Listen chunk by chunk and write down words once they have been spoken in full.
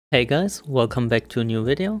Hey guys, welcome back to a new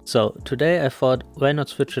video. So today I thought why not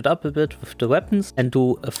switch it up a bit with the weapons and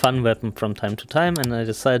do a fun weapon from time to time, and I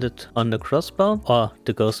decided on the crossbow, or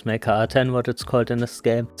the Ghostmaker R10 what it's called in this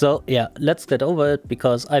game. So yeah, let's get over it,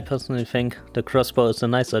 because I personally think the crossbow is a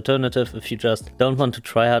nice alternative if you just don't want to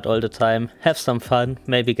try hard all the time, have some fun,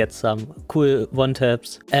 maybe get some cool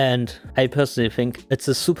one-taps, and I personally think it's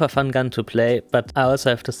a super fun gun to play, but I also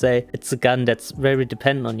have to say it's a gun that's very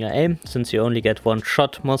dependent on your aim, since you only get one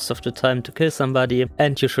shot most of the time to kill somebody,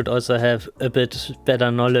 and you should also have a bit better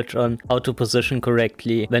knowledge on how to position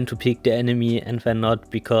correctly, when to peek the enemy and when not,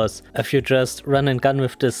 because if you just run and gun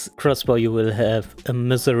with this crossbow you will have a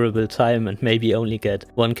miserable time and maybe only get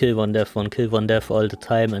one kill, one death, one kill, one death all the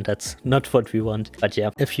time, and that's not what we want. But yeah,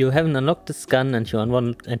 if you haven't unlocked this gun and you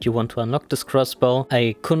want to unlock this crossbow,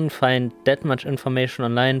 I couldn't find that much information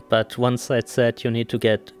online, but one site said you need to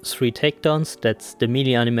get 3 takedowns. That's the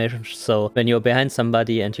melee animation, so when you're behind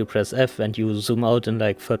somebody and you press F and you zoom out in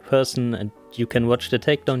like third person and you can watch the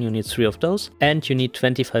takedown, you need 3 of those, and you need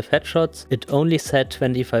 25 headshots. It only said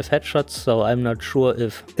 25 headshots, so I'm not sure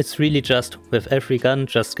if it's really just with every gun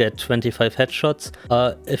just get 25 headshots,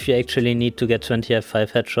 or if you actually need to get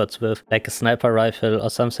 25 headshots with like a sniper rifle or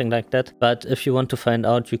something like that. But if you want to find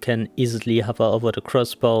out, you can easily hover over the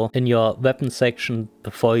crossbow in your weapon section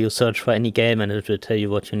before you search for any game, and it will tell you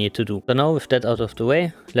what you need to do. So now with that out of the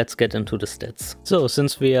way, let's get into the stats. So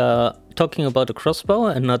since we are talking about a crossbow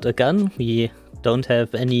and not a gun, we don't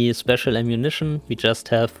have any special ammunition, we just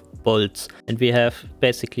have bolts, and we have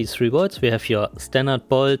basically 3 bolts. We have your standard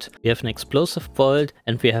bolt, we have an explosive bolt,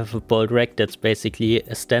 and we have a bolt rack that's basically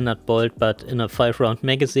a standard bolt but in a 5-round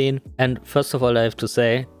magazine. And first of all, I have to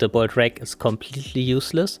say the bolt rack is completely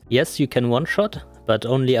useless. Yes, you can one-shot, but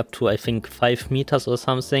only up to I think 5 meters or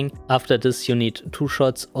something. After this you need 2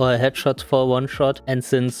 shots or a headshot for 1 shot, and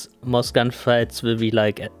since most gunfights will be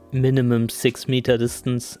like at minimum 6 meter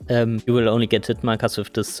distance, you will only get hit markers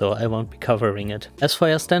with this, so I won't be covering it. As for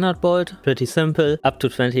your standard bolt, pretty simple, up to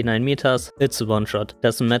 29 meters, it's a 1-shot.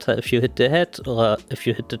 Doesn't matter if you hit the head or if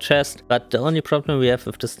you hit the chest, but the only problem we have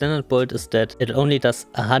with the standard bolt is that it only does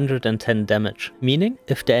 110 damage, meaning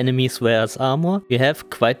if the enemy wears armor, you have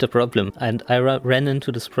quite a problem, and I ran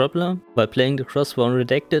into this problem while playing the crossbow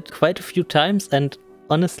Redacted quite a few times, and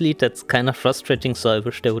honestly, that's kind of frustrating, so I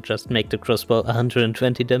wish they would just make the crossbow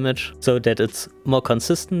 120 damage so that it's more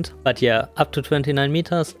consistent. But yeah, up to 29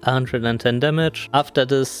 meters, 110 damage. After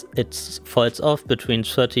this, it falls off between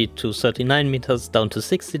 30 to 39 meters down to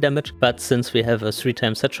 60 damage. But since we have a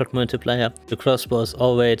 3x headshot multiplier, the crossbow is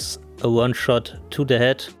always a 1-shot to the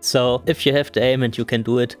head. So if you have the aim and you can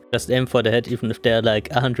do it, just aim for the head. Even if they're like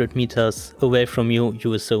 100 meters away from you, you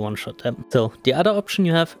will still 1-shot them. So the other option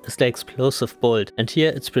you have is the explosive bolt, and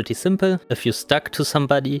here it's pretty simple. If you stuck to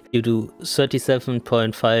somebody, you do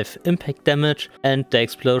 37.5 impact damage, and the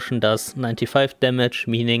explosion does 95 damage,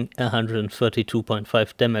 meaning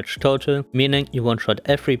 132.5 damage total, meaning you one-shot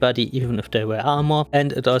everybody even if they wear armor.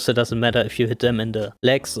 And it also doesn't matter if you hit them in the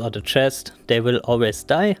legs or the chest, they will always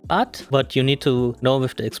die. But what you need to know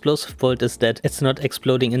with the explosive bolt is that it's not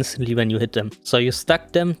exploding instantly when you hit them. So you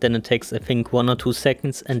stuck them, then it takes I think 1 or 2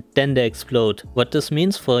 seconds, and then they explode. What this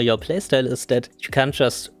means for your playstyle is that you can't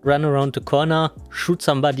just run around the corner, shoot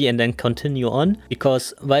somebody and then continue on,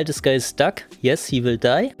 because while this guy is stuck, yes, he will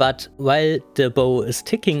die, but while the bow is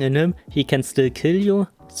ticking in him, he can still kill you.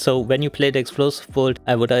 So when you play the explosive bolt,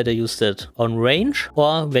 I would either use it on range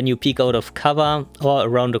or when you peek out of cover or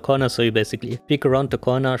around the corner. So you basically peek around the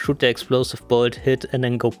corner, shoot the explosive bolt, hit, and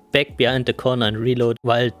then go back behind the corner and reload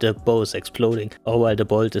while the bow is exploding or while the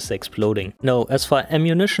bolt is exploding. Now, as for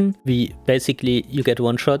ammunition, you get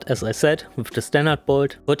 1 shot, as I said, with the standard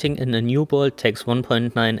bolt. Putting in a new bolt takes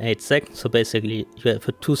 1.98 seconds. So basically you have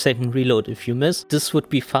a 2-second reload if you miss. This would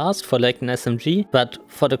be fast for like an SMG, but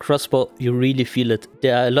for the crossbow you really feel it.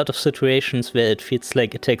 There are a lot of situations where it feels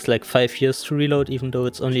like it takes like 5 years to reload, even though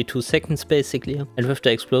it's only 2 seconds basically. And with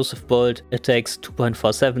the explosive bolt, it takes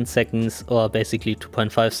 2.47 seconds or basically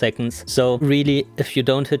 2.5 seconds. So really, if you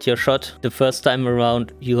don't hit your shot the first time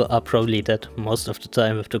around, you are probably dead most of the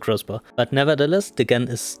time with the crossbow. But nevertheless, the gun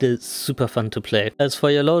is still super fun to play. As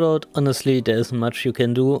for your loadout, honestly, there isn't much you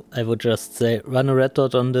can do. I would just say run a red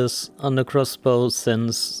dot on the crossbow,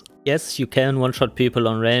 since yes, you can one-shot people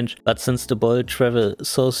on range, but since the bolt travel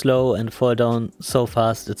so slow and fall down so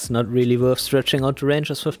fast, it's not really worth stretching out the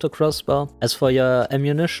ranges with the crossbow. As for your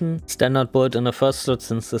ammunition, standard bolt in the first slot,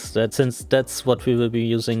 since that's what we will be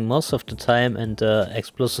using most of the time, and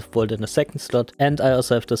explosive bolt in the second slot. And I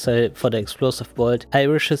also have to say, for the explosive bolt,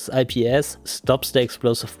 Irish's IPS stops the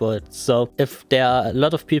explosive bolt. So if there are a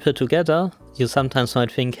lot of people together, you sometimes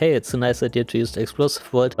might think, hey, it's a nice idea to use the explosive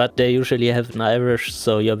bolt, but they usually have an Irish,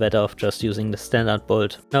 so you're better off just using the standard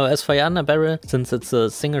bolt. Now as for your underbarrel, since it's a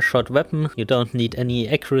single shot weapon, you don't need any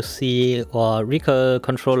accuracy or recoil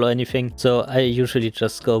control or anything, so I usually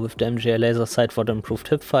just go with the MGA laser sight for the improved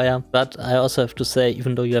hipfire. But I also have to say,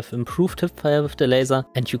 even though you have improved hipfire with the laser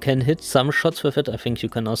and you can hit some shots with it, I think you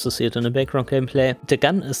can also see it in the background gameplay, the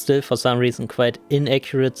gun is still for some reason quite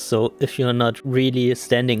inaccurate, so if you're not really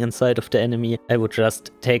standing inside of the enemy, I would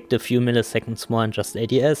just take the few milliseconds more and just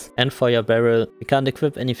ADS. And for your barrel, you can't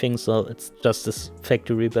equip anything, so it's just this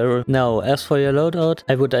factory barrel. Now, as for your loadout,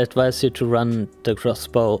 I would advise you to run the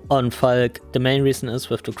crossbow on Falk. The main reason is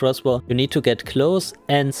with the crossbow, you need to get close,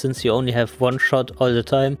 and since you only have one shot all the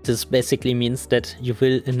time, this basically means that you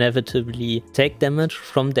will inevitably take damage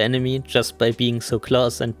from the enemy just by being so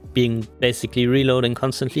close and being basically reloading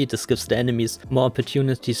constantly. This gives the enemies more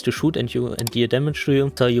opportunities to shoot and you and deal damage to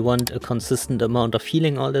you, so you want a consistent amount of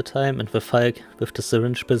healing all the time. And with Falk, with the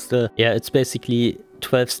syringe pistol, yeah, it's basically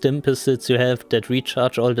 12 stim pistols you have that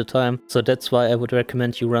recharge all the time, so that's why I would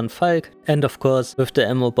recommend you run Falk. And of course, with the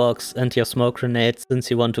ammo box and your smoke grenades, since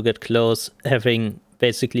you want to get close, having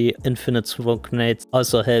basically infinite smoke grenades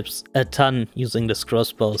also helps a ton using this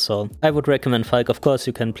crossbow, so I would recommend Falk. Of course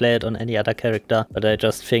you can play it on any other character, but I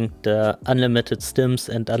just think the unlimited stims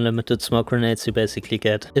and unlimited smoke grenades you basically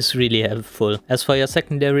get is really helpful. As for your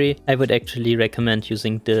secondary, I would actually recommend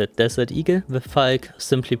using the Desert Eagle with Falk,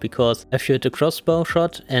 simply because if you hit a crossbow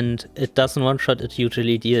shot and it doesn't one shot, it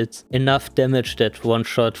usually deals enough damage that one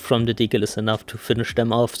shot from the Eagle is enough to finish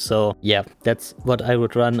them off. So yeah, that's what I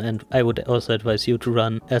would run, and I would also advise you to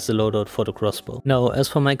run as a loadout for the crossbow. Now, as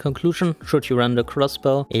for my conclusion, should you run the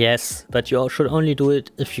crossbow? Yes, but you should only do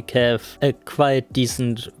it if you have a quite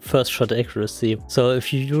decent first shot accuracy. So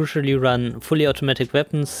if you usually run fully automatic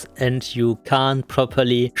weapons and you can't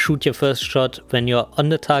properly shoot your first shot when you're on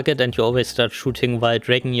the target and you always start shooting while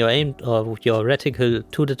dragging your aim or your reticle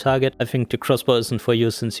to the target, I think the crossbow isn't for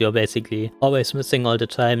you, since you're basically always missing all the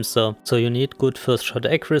time. So you need good first shot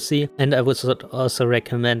accuracy, and I would also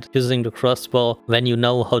recommend using the crossbow when you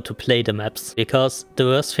know how to play the maps, because the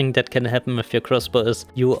worst thing that can happen with your crossbow is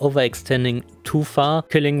you overextending too far,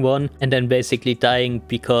 killing one and then basically dying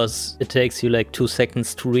because it takes you like 2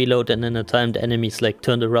 seconds to reload, and in a time the enemies like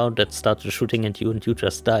turned around and started shooting at you and you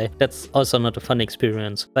just die. That's also not a fun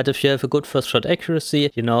experience. But if you have a good first shot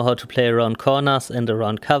accuracy, you know how to play around corners and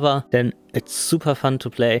around cover, then it's super fun to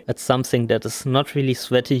play. It's something that is not really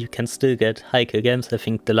sweaty. You can still get high kill games. I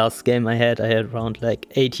think the last game I had around like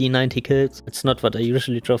 80-90 kills. It's not what I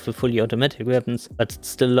usually drop with fully automatic weapons, but it's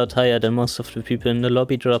still a lot higher than most of the people in the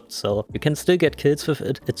lobby dropped, so you can still get kills with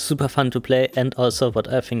it. It's super fun to play, and also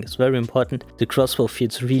what I think is very important, the crossbow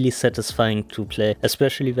feels really satisfying to play,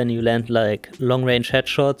 especially when you land like long range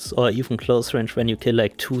headshots or even close range when you kill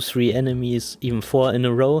like 2-3 enemies, even 4 in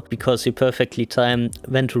a row, because you perfectly time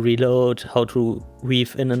when to reload, how to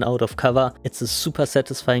weave in and out of cover. It's a super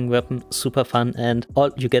satisfying weapon, super fun, and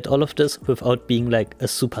you get all of this without being like a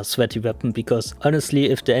super sweaty weapon, because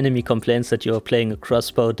honestly, if the enemy complains that you are playing a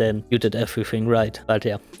crossbow, then you did everything right. But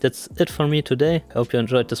yeah, that's it for me today. I hope you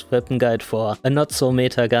enjoyed this weapon guide for a not so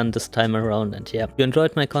meta gun this time around, and yeah, if you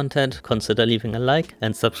enjoyed my content, consider leaving a like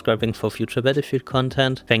and subscribing for future Battlefield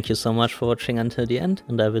content. Thank you so much for watching until the end,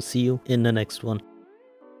 and I will see you in the next one.